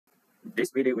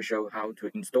This video will show how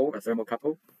to install a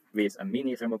thermocouple with a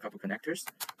mini thermocouple connectors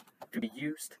to be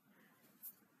used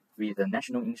with the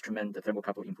National Instrument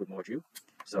Thermocouple Input Module.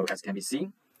 So as can be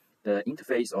seen, the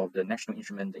interface of the National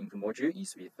Instrument Input Module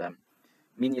is with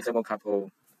mini thermocouple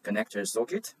connector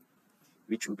socket,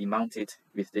 which will be mounted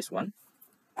with this one,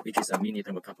 which is a mini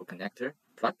thermocouple connector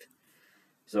plug.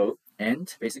 So,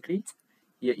 and basically,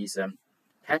 here is a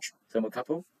patch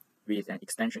thermocouple with an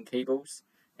extension cables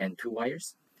and 2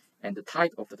 wires. And the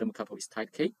type of the thermocouple is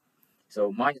type K.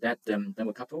 So mind that the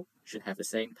thermocouple should have the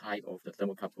same type of the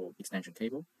thermocouple extension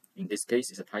cable. In this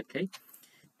case, it's a type K,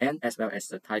 and as well as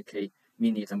the type K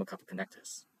mini thermocouple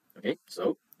connectors. Okay,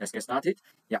 so let's get started.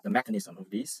 Yeah, the mechanism of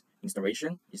this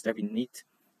installation is that we need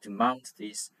to mount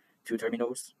these 2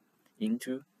 terminals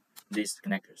into these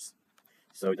connectors.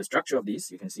 So the structure of this,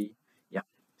 you can see, yeah,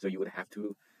 so you would have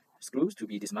 2 screws to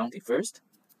be dismounted first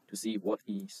to see what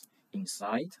is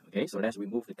inside. Okay, so let's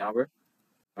remove the cover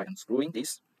by unscrewing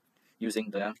this using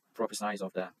the proper size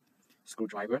of the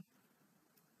screwdriver.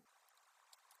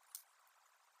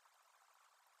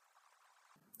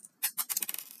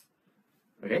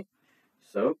 Okay,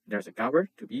 so there's a cover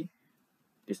to be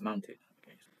dismounted.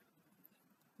 Okay,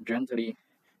 gently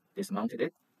dismounted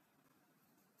it.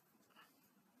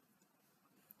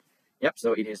 Yep,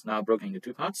 so it is now broken into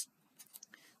 2 parts.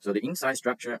 So the inside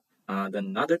structure are the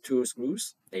another 2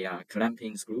 screws. They are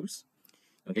clamping screws,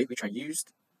 okay, which are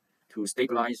used to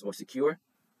stabilize or secure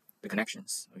the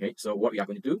connections. Okay, so what we are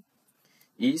going to do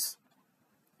is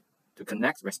to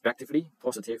connect respectively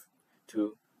positive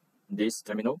to this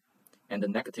terminal and the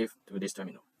negative to this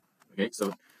terminal. Okay,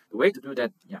 so the way to do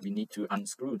that, yeah, we need to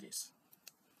unscrew this.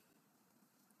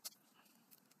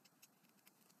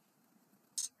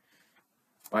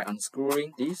 By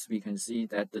unscrewing this, we can see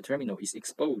that the terminal is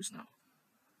exposed now,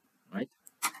 right?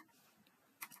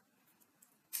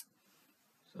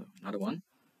 So another one.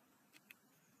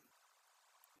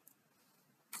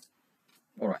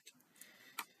 All right.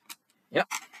 Yeah.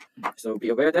 So be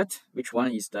aware that which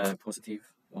one is the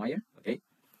positive wire. Okay.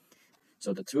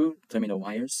 So the 2 terminal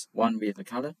wires, one with the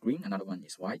color green, another one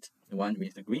is white. The one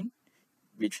with the green,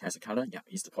 which has a color, yeah,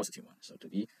 is the positive one. So to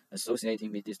be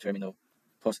associating with this terminal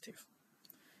positive.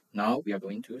 Now we are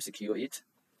going to secure it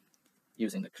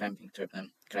using the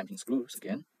clamping screws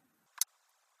again.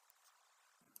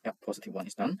 Yeah, positive one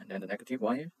is done, and then the negative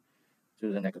wire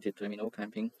to the negative terminal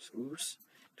clamping screws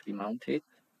to be mounted.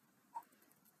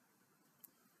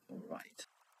 All right.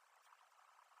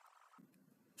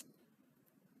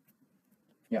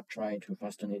 Yeah, try to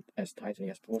fasten it as tightly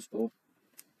as possible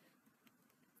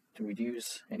to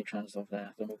reduce any chance of the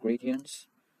thermal gradients.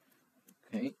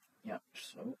 Okay, yeah,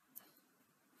 so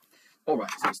all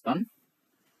right, so it's done.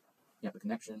 Yeah, the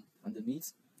connection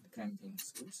underneath the clamping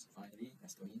screws. Finally,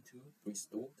 let's go into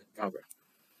restore the cover.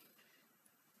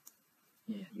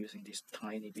 Yeah, using these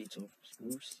tiny bits of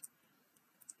screws.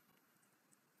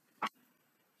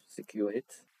 Secure it.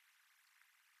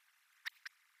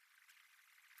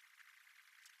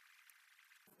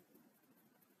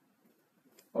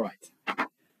 All right.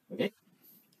 Okay.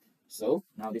 So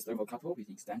now this thermocouple with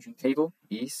the extension cable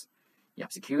is, yeah,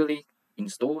 securely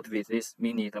installed with this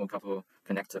mini thermocouple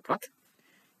connector plug.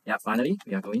 Yeah, finally,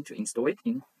 we are going to install it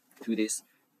into this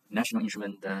National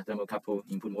Instrument Thermocouple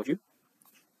Input Module.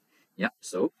 Yeah,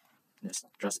 so let's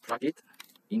just plug it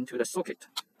into the socket.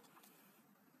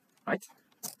 Right?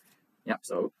 Yeah,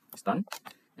 so it's done.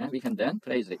 And we can then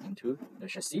place it into the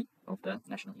chassis of the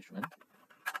National Instrument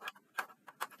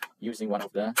using one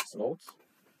of the slots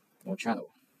or channel.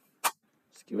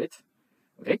 Secure it.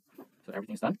 Okay, so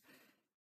everything's done.